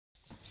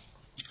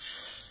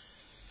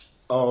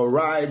All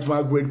right,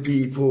 my great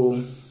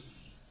people,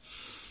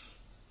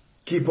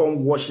 keep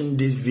on watching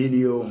this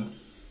video.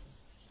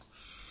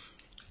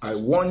 I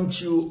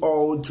want you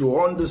all to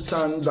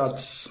understand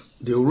that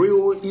the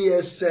real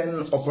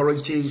ESN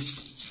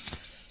operatives,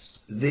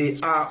 they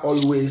are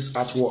always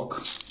at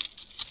work.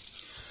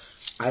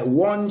 I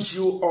want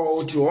you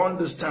all to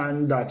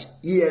understand that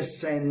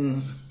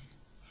ESN,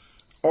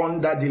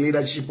 under the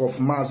leadership of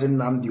Mazi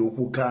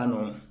Nnamdi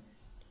Kanu,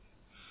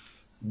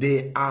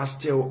 they are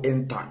still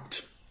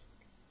intact.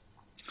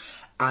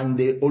 And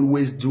they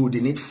always do the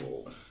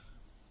needful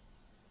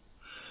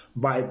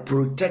by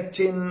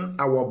protecting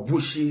our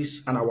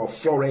bushes and our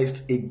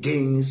forests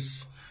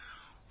against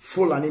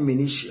Fulani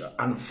militia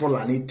and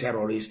Fulani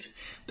terrorists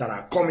that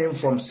are coming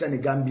from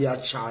Senegambia,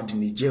 Chad,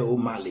 Niger,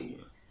 Mali,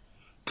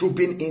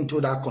 trooping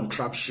into that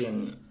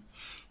contraption,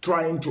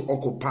 trying to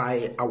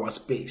occupy our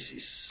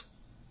spaces.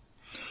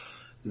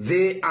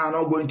 They are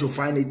not going to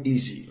find it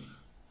easy.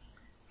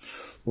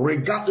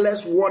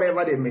 Regardless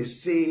whatever they may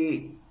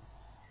say,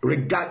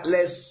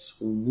 regardless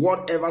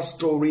whatever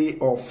story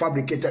or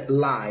fabricated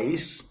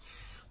lies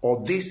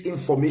or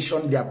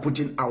disinformation they are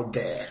putting out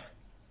there,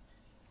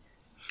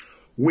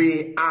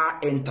 we are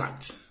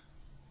intact.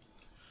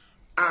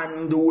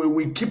 And we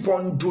will keep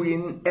on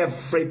doing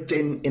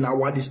everything in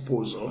our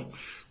disposal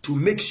to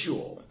make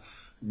sure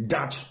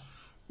that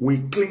we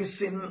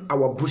cleansing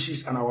our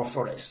bushes and our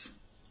forests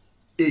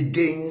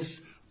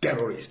against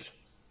terrorists.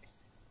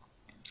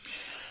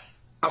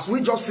 As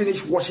we just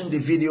finished watching the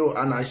video,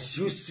 and as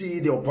you see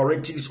the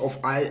operatives of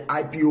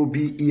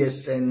IPOB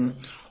ESN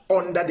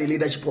under the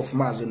leadership of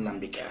Mazi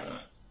Nnamdi Kanu,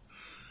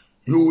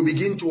 you will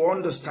begin to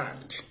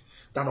understand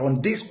that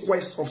on this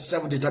quest of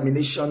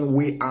self-determination,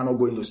 we are not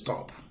going to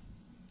stop.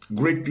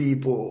 Great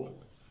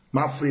people,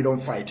 my freedom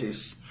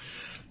fighters,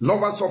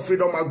 lovers of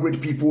freedom, my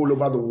great people all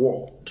over the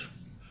world,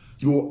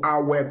 you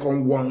are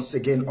welcome once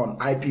again on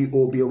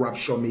IPOB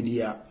Rapture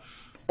Media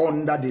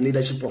under the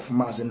leadership of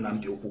Mazi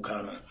Nnamdi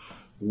Kanu,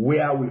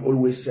 where we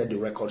always set the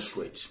record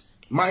straight.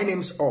 My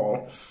name's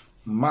Mazi,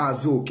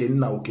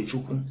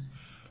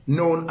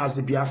 known as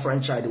the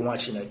Biafran child in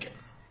Wachineke,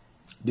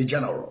 the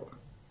general.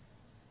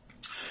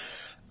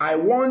 I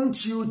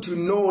want you to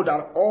know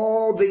that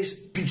all this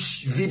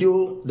pitch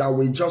video that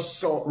we just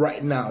saw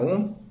right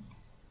now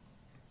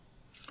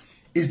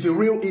is the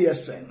real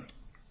ESN.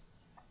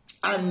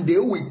 And they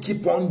will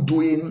keep on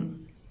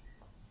doing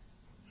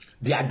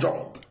their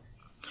job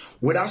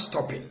without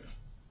stopping.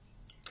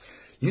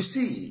 You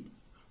see,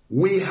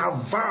 we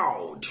have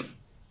vowed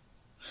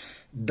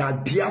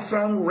that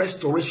Biafran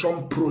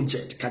restoration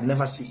project can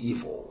never see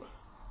evil.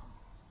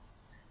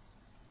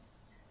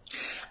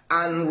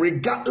 And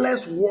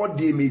regardless what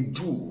they may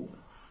do,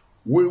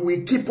 we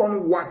will keep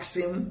on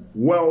waxing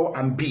well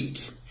and big.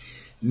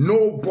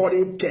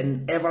 Nobody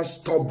can ever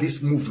stop this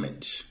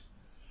movement.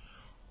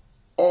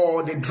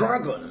 Or the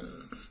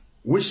dragon,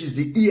 which is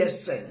the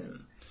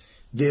ESN,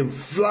 the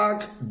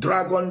flag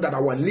dragon that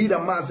our leader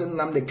Mazi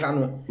Nnamdi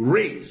Kanu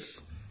raised,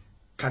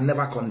 can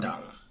never come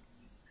down.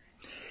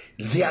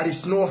 There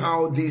is no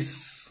how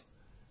this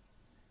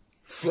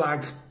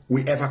flag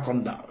will ever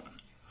come down,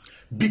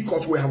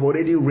 because we have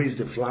already raised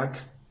the flag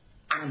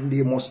and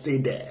they must stay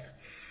there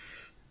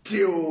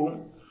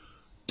till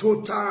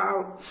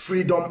total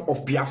freedom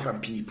of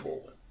Biafran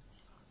people,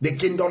 the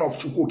kingdom of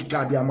Chukwu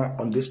Kikabiama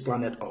on this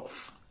planet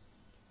Earth.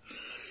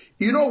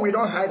 You know, we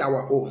don't hide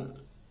our own.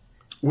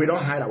 We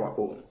don't hide our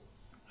own.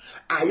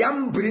 I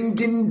am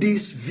bringing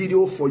this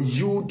video for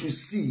you to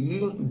see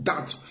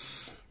that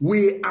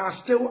we are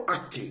still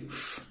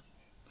active.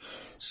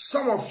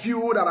 Some of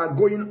you that are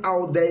going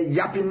out there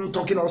yapping,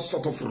 talking all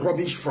sort of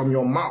rubbish from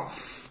your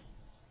mouth,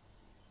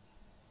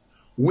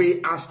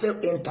 we are still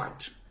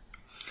intact.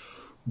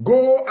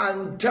 Go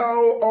and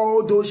tell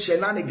all those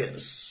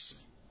shenanigans,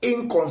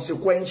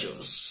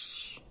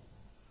 inconsequentials,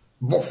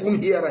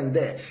 buffoon here and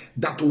there,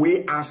 that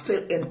we are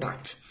still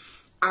intact.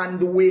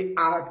 And we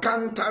are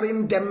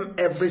countering them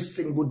every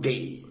single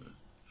day.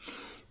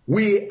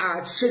 We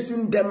are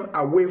chasing them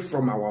away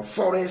from our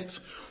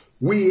forests.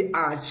 We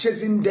are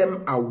chasing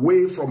them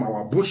away from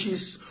our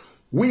bushes.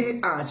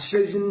 We are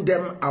chasing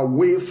them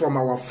away from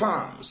our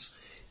farms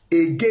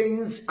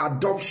against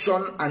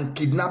adoption and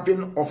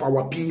kidnapping of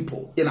our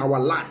people in our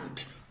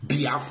land,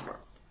 Biafra.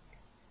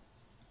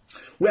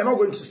 We are not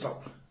going to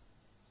stop.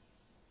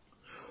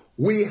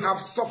 We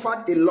have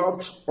suffered a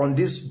lot on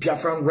this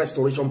Biafran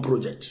restoration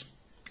project.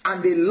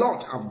 And a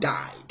lot have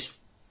died.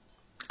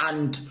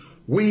 And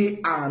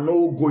we are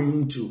not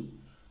going to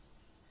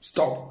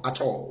stop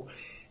at all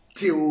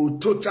till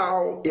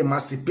total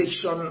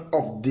emancipation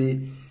of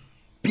the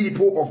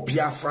people of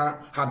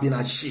Biafra have been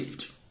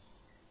achieved.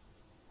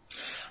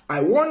 I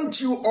want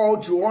you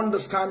all to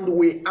understand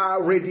we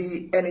are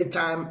ready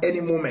anytime, any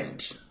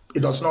moment.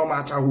 It does not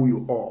matter who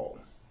you are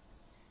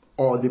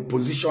or the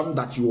position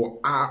that you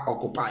are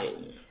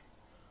occupying.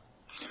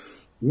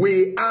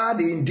 We are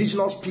the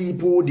indigenous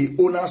people, the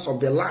owners of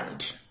the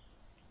land.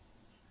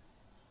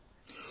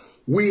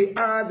 We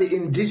are the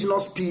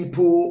indigenous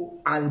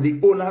people and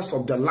the owners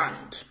of the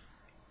land.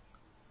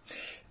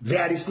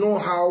 There is no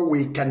how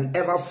we can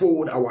ever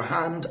fold our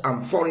hand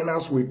and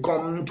foreigners will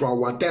come to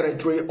our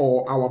territory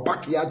or our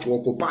backyard to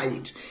occupy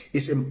it.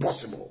 It's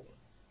impossible.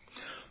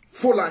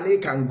 Fulani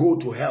can go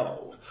to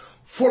hell.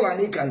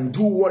 Fulani can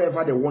do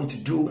whatever they want to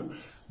do.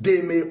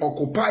 They may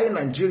occupy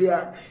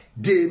Nigeria.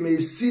 They may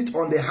sit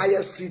on the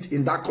highest seat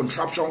in that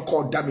contraption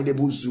called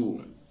Damnable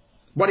Zoo.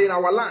 But in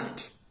our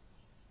land,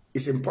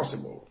 it's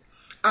impossible.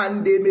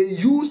 And they may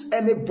use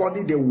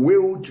anybody they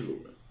will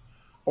to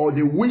or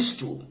they wish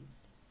to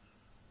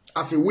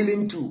as a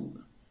willing tool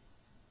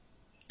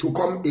to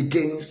come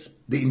against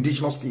the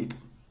indigenous people.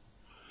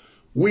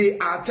 We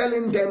are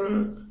telling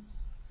them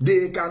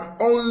they can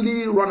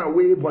only run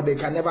away, but they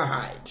can never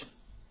hide.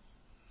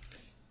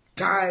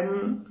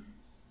 Time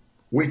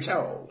will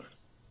tell.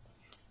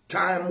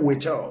 Time will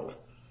tell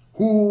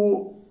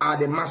who are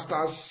the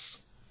masters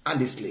and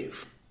the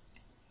slave.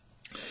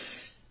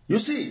 You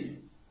see,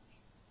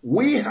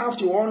 we have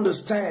to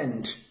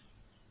understand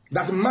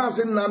that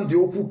Mazi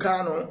Nnamdi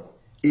Kanu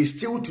is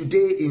still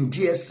today in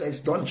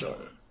DSS dungeon.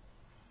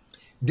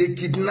 They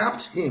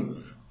kidnapped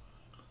him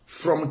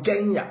from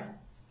Kenya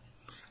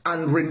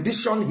and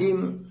renditioned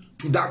him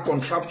to that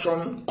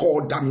contraption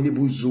called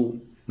Damnable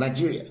Zoo,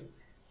 Nigeria.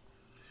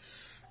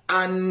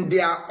 And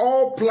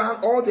all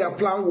their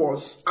plan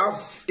was,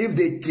 if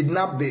they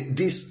kidnap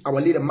this our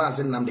leader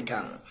Mazi Nnamdi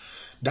Kanu,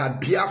 that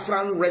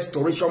Biafran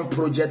restoration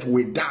project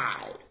will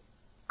die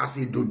as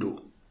a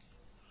dodo.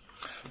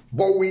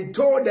 But we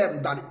told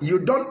them that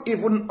you don't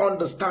even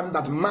understand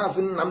that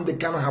Mazi Nnamdi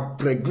Kanu have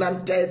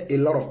pregnanted a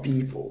lot of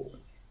people.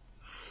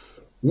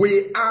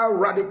 We are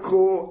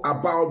radical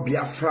about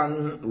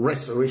Biafran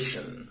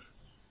restoration.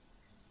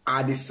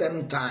 At the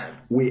same time,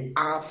 we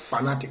are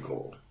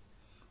fanatical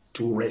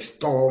to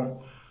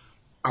restore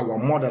our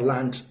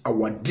motherland,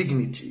 our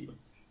dignity,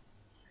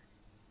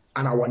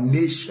 and our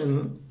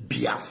nation,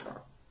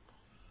 Biafra.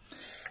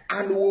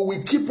 And we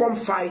will keep on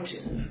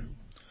fighting.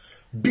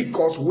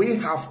 Because we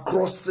have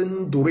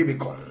crossing the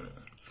Rubicon.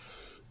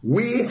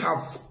 We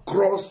have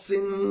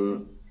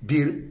crossing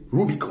the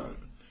Rubicon.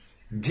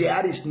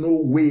 There is no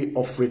way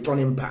of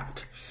returning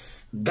back.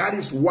 That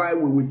is why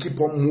we will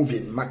keep on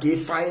moving. And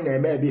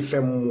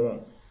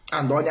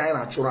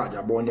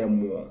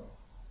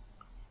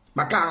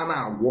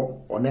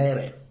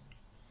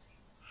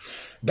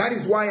that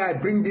is why I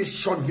bring this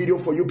short video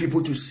for you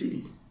people to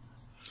see.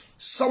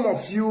 Some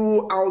of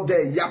you out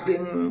there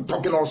yapping,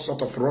 talking all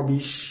sort of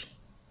rubbish.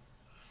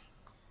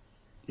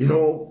 You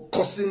know,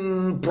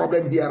 causing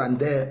problem here and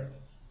there.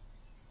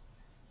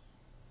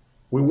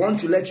 We want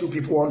to let you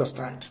people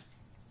understand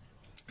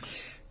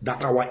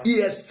that our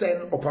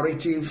ESN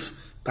operative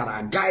that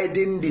are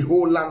guiding the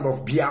whole land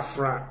of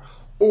Biafra,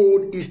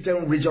 old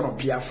eastern region of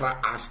Biafra,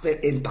 are still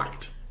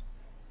intact.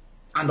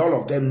 And all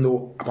of them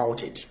know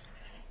about it.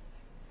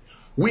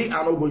 We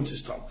are not going to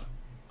stop.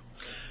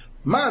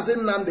 Mazi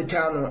Nnamdi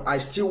Kanu, I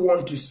still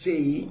want to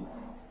say,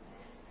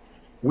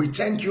 we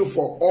thank you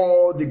for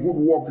all the good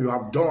work you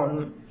have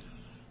done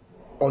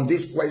on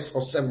this quest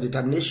of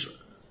self-determination.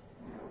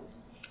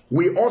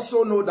 We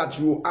also know that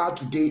you are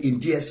today in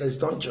DSS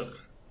dungeon,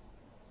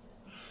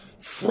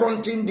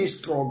 fronting this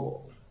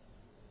struggle,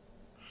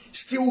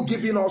 still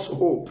giving us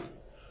hope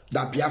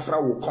that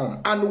Biafra will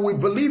come. And we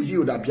believe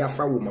you that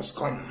Biafra must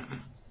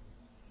come.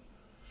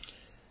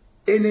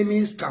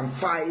 Enemies can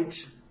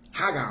fight.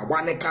 Haga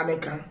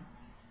waneka.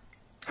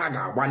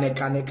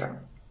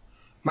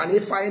 Man,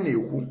 if I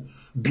knew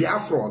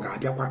Biafra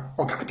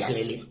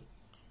Ogabialele.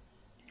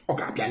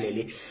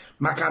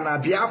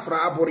 Makana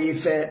Biafra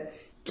aburife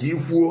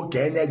kihuo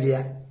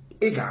kenyegia.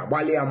 Iga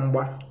wale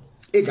amba.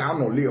 Iga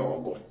anole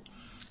ogo.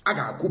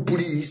 Aga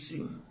kupuli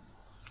isi.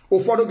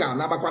 Ufodo ga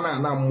nabakwana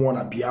na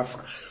mwona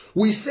Biafra.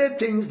 We say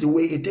things the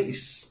way it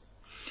is,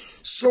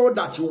 so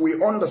that you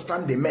will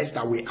understand the mess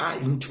that we are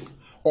into,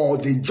 or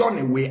the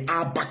journey we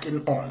are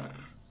backing on.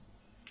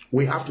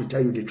 We have to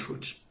tell you the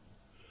truth,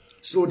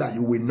 so that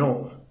you will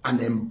know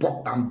and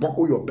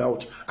buckle your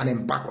belt and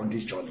embark on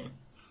this journey.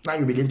 Now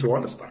you begin to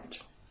understand.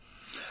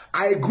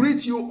 I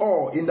greet you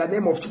all in the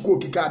name of Chukwu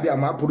Kikabi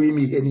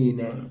Amapurimi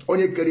Henine.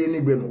 Onye kere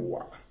enigwe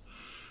n'ụwa.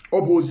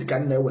 Obozi ka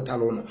nne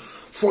wetalona.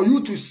 For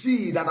you to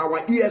see that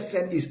our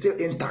ESN is still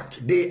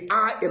intact. They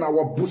are in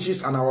our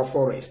bushes and our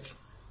forest.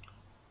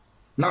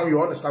 Now you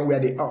understand where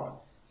they are.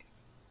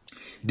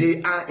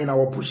 They are in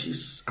our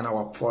bushes and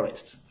our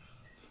forest,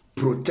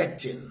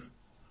 protecting,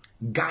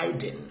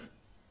 guiding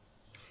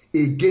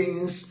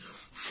against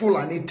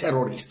Fulani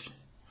terrorists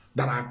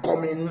that are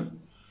coming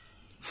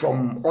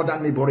from other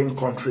neighboring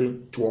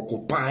country to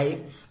occupy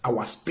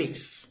our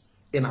space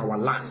in our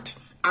land.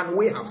 And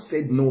we have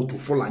said no to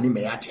Fulani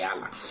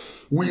Meyachiala.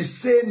 We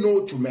say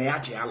no to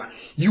Meyachiala.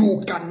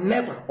 You can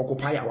never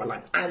occupy our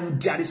land.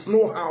 And there is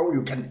no how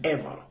you can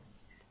ever,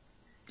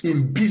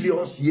 in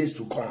billions years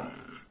to come,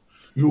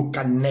 you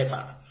can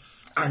never.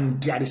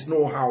 And there is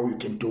no how you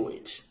can do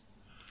it.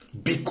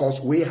 Because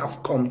we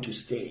have come to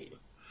stay.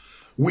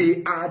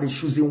 We are the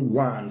chosen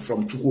one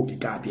from Chukwu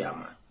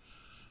Kikabiama.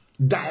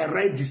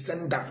 Direct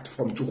descendant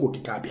from Chukwu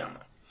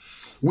Kikabiama.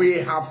 We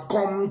have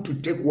come to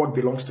take what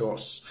belongs to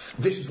us.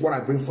 This is what I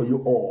bring for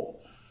you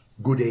all.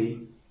 Good day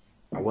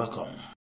and welcome.